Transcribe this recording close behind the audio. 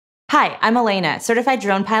Hi, I'm Elena, certified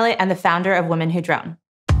drone pilot and the founder of Women Who Drone.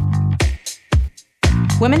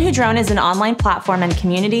 Women Who Drone is an online platform and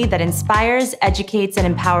community that inspires, educates, and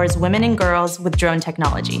empowers women and girls with drone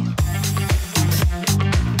technology.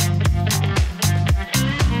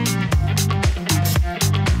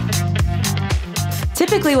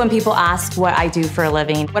 Typically, when people ask what I do for a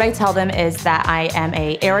living, what I tell them is that I am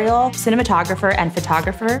an aerial cinematographer and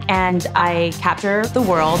photographer, and I capture the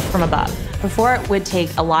world from above. Before, it would take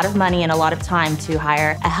a lot of money and a lot of time to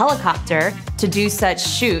hire a helicopter to do such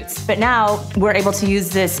shoots, but now we're able to use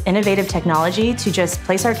this innovative technology to just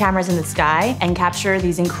place our cameras in the sky and capture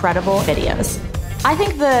these incredible videos. I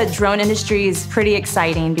think the drone industry is pretty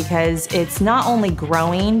exciting because it's not only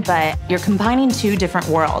growing, but you're combining two different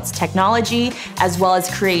worlds, technology as well as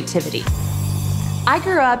creativity. I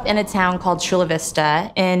grew up in a town called Chula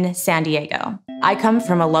Vista in San Diego. I come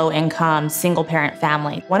from a low-income, single-parent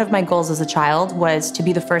family. One of my goals as a child was to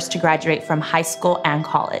be the first to graduate from high school and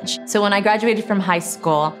college. So when I graduated from high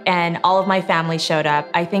school and all of my family showed up,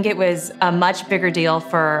 I think it was a much bigger deal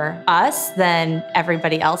for us than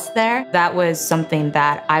everybody else there. That was something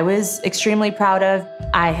that I was extremely proud of.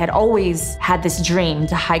 I had always had this dream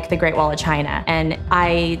to hike the Great Wall of China, and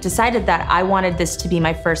I decided that I wanted this to be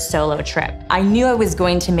my first solo trip. I knew I was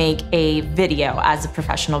going to make a video as a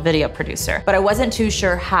professional video producer, but I wasn't too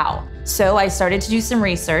sure how. So I started to do some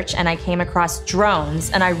research and I came across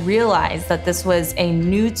drones, and I realized that this was a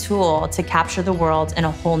new tool to capture the world in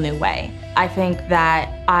a whole new way. I think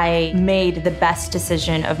that I made the best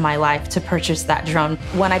decision of my life to purchase that drone.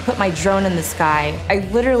 When I put my drone in the sky, I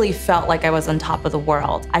literally felt like I was on top of the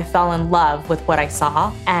world. I fell in love with what I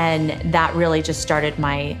saw, and that really just started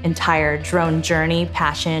my entire drone journey,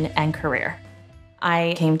 passion, and career.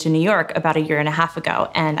 I came to New York about 1.5 years ago,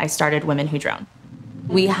 and I started Women Who Drone.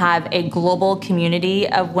 We have a global community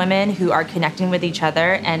of women who are connecting with each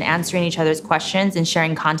other and answering each other's questions and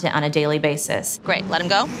sharing content on a daily basis. Great, let him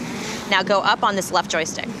go. Now go up on this left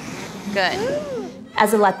joystick. Good.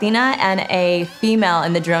 As a Latina and a female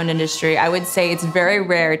in the drone industry, I would say it's very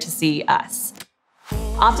rare to see us.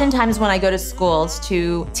 Oftentimes when I go to schools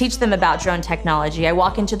to teach them about drone technology, I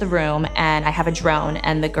walk into the room and I have a drone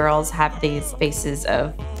and the girls have these faces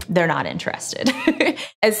of they're not interested.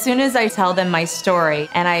 As soon as I tell them my story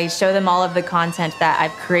and I show them all of the content that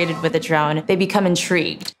I've created with a drone, they become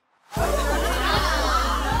intrigued.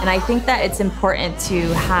 And I think that it's important to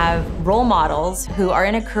have role models who are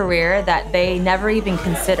in a career that they never even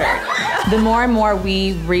considered. The more and more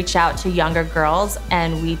we reach out to younger girls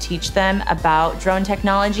and we teach them about drone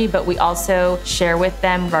technology, but we also share with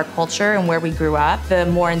them our culture and where we grew up, the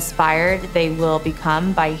more inspired they will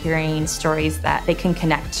become by hearing stories that they can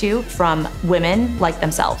connect to from women like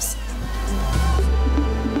themselves.